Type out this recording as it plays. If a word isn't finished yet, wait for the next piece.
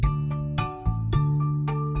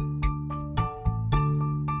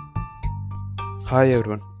Hi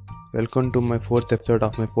everyone, welcome to my fourth episode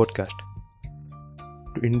of my podcast.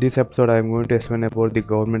 In this episode, I am going to explain about the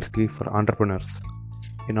government scheme for entrepreneurs.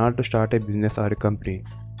 In order to start a business or a company,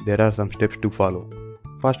 there are some steps to follow.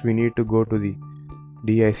 First, we need to go to the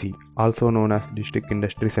DIC, also known as District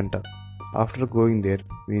Industry Center. After going there,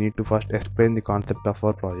 we need to first explain the concept of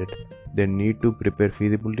our project, then need to prepare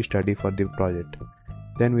feasibility study for the project.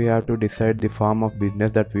 Then we have to decide the form of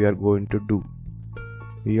business that we are going to do.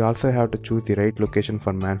 We also have to choose the right location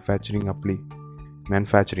for manufacturing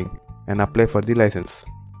and apply for the license.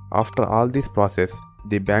 After all this process,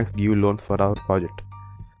 the banks give loans for our project.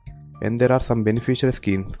 And there are some beneficial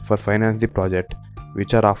schemes for finance the project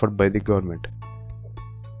which are offered by the government.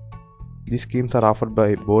 These schemes are offered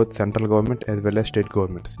by both central government as well as state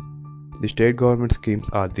governments. The state government schemes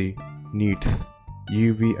are the NEETS,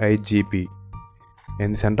 UVIGP,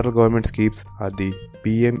 and the central government schemes are the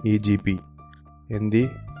PMEGP and the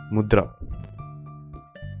Mudra.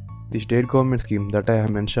 The state government scheme that I have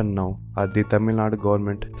mentioned now are the Tamil Nadu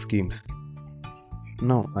government schemes.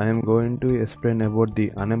 Now I am going to explain about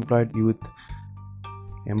the Unemployed Youth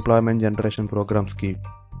Employment Generation Program scheme,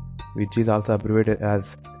 which is also abbreviated as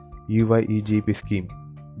UVIGP scheme.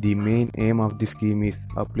 The main aim of this scheme is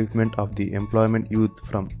upliftment of the employment youth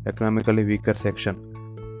from economically weaker section,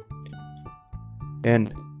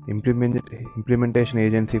 and implementation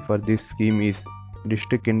agency for this scheme is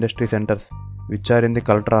District Industry Centers, which are in the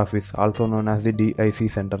Collector Office, also known as the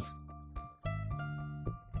DIC centers.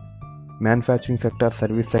 Manufacturing sector,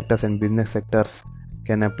 service sectors and business sectors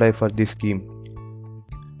can apply for this scheme.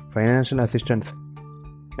 Financial assistance,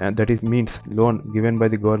 that is means loan given by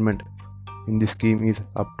the government in this scheme, is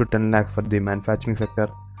up to 10 lakhs for the manufacturing sector,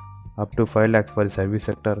 up to 5 lakhs for the service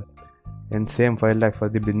sector, and same 5 lakhs for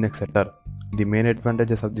the business sector. The main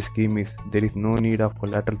advantages of this scheme is there is no need of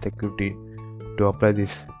collateral security to apply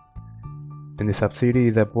this, and the subsidy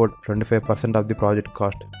is about 25% of the project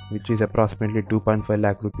cost, which is approximately 2.5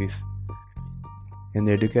 lakh rupees. And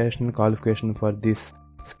the educational qualification for this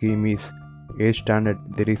scheme is age standard.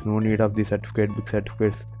 There is no need of the big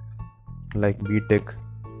certificates like BTech,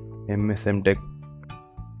 MS, MTech.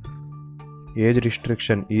 Age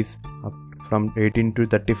restriction is from 18 to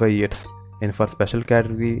 35 years, and for special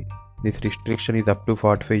category this restriction is up to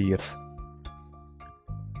 45 years.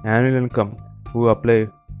 Annual income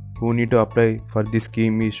who need to apply for this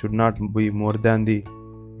scheme should not be more than the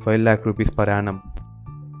 5 lakh rupees per annum.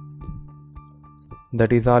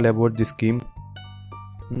 That is all about this scheme.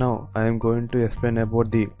 Now I am going to explain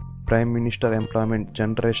about the Prime Minister Employment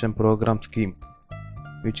Generation Program scheme,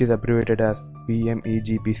 which is abbreviated as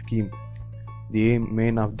PMEGP scheme. The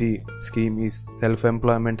main of the scheme is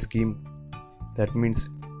self-employment scheme, that means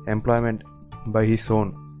employment by his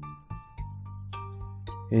own.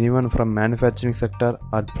 Anyone from manufacturing sector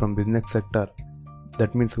or from business sector,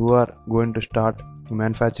 that means who are going to start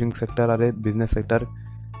manufacturing sector or a business sector,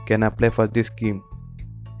 can apply for this scheme.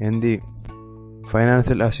 And the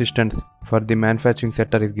financial assistance for the manufacturing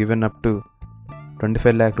sector is given up to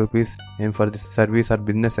 25 lakh rupees, and for the service or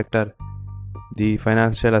business sector the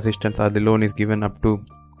financial assistance or the loan is given up to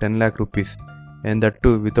 10 lakh rupees, and that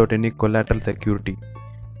too without any collateral security.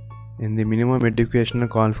 And the minimum educational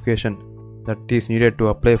qualification that is needed to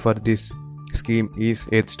apply for this scheme is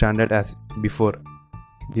 8th standard as before.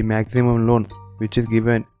 The maximum loan which is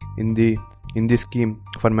given in this scheme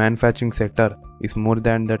for manufacturing sector is more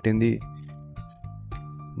than that in the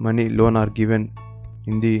money loan are given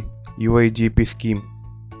in the UIGP scheme.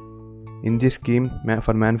 In this scheme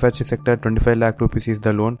for manufacturing sector 25 lakh rupees is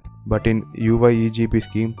the loan, but in UIGP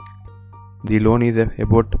scheme the loan is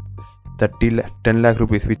about 10 lakh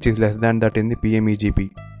rupees, which is less than that in the PMEGP.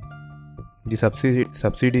 The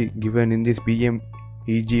subsidy given in this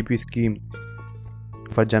PMEGP scheme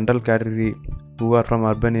for general category who are from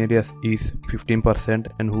urban areas is 15%,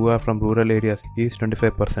 and who are from rural areas is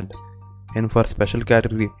 25%, and for special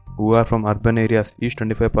category who are from urban areas is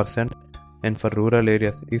 25%, and for rural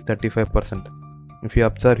areas is 35%. If you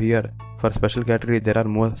observe here, for special category there are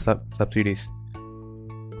more subsidies.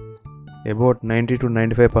 About 90 to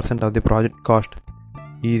 95% of the project cost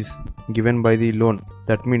is given by the loan.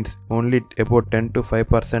 That means only about 10 to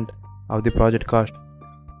 5% of the project cost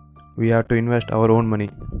we have to invest our own money.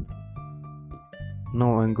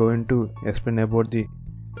 Now I am going to explain about the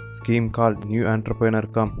scheme called New Entrepreneur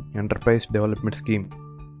Enterprise Development Scheme,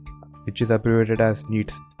 which is abbreviated as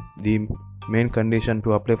NEETS. The main condition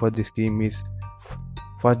to apply for this scheme is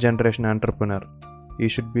first generation entrepreneur. He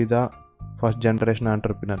should be the first generation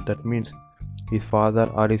entrepreneur. That means his father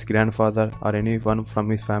or his grandfather or anyone from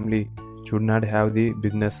his family should not have the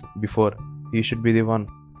business before. He should be the one.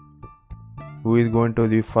 who is going to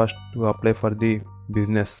be first to apply for the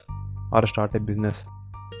business or start a business.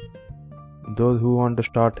 Those who want to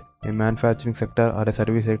start a manufacturing sector or a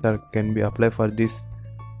service sector can be apply for this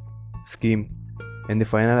scheme, and the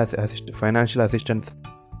financial assistance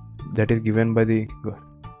that is given by the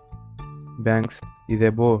banks is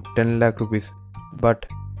above 10 lakh rupees, but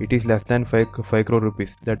it is less than 5 crore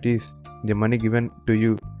rupees. That is, the money given to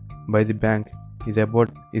you by the bank is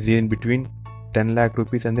in between 10 lakh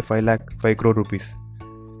rupees and the 5 crore rupees.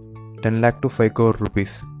 10 lakh to 5 crore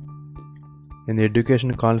rupees. And the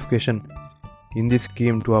education qualification in this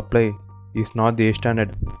scheme to apply is not the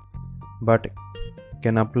standard, but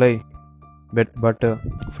can apply but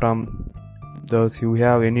from those who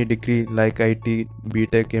have any degree like IT,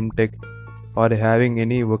 BTech, MTech, or having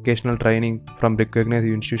any vocational training from recognized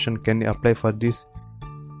institution can apply for this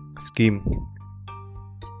scheme.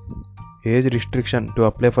 Age restriction to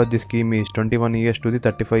apply for this scheme is 21 years to the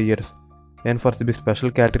 35 years, and for the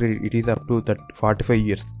special category it is up to 45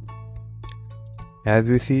 years. As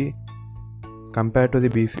we see, compared to the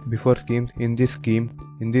before schemes, in this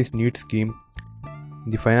NEET scheme,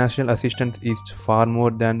 the financial assistance is far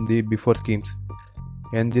more than the before schemes.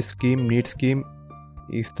 And this scheme, NEET scheme,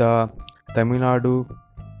 is the Tamil Nadu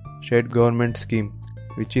state government scheme,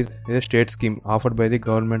 which is a state scheme offered by the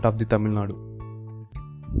government of the Tamil Nadu.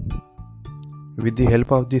 With the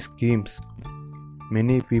help of these schemes,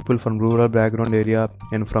 many people from rural background area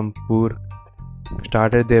and from poor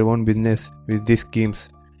started their own business with these schemes,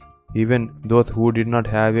 even those who did not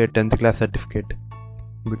have a 10th class certificate,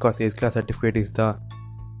 because 8th class certificate is the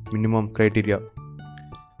minimum criteria.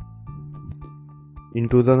 In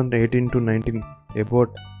 2018 to 19,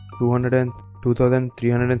 about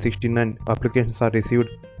 2,369 applications are received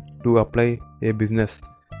to apply a business,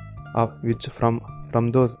 of which from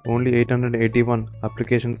those only 881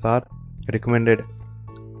 applications are recommended,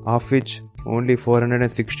 of which only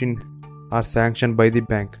 416 are sanctioned by the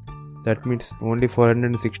bank. That means only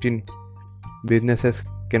 416 businesses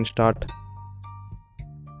can start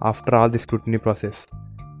after all the scrutiny process.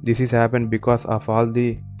 This is happened because of all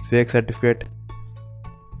the fake certificate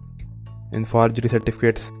and forgery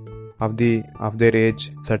certificates of their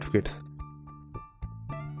age certificates.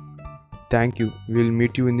 Thank you. We will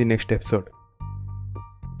meet you in the next episode.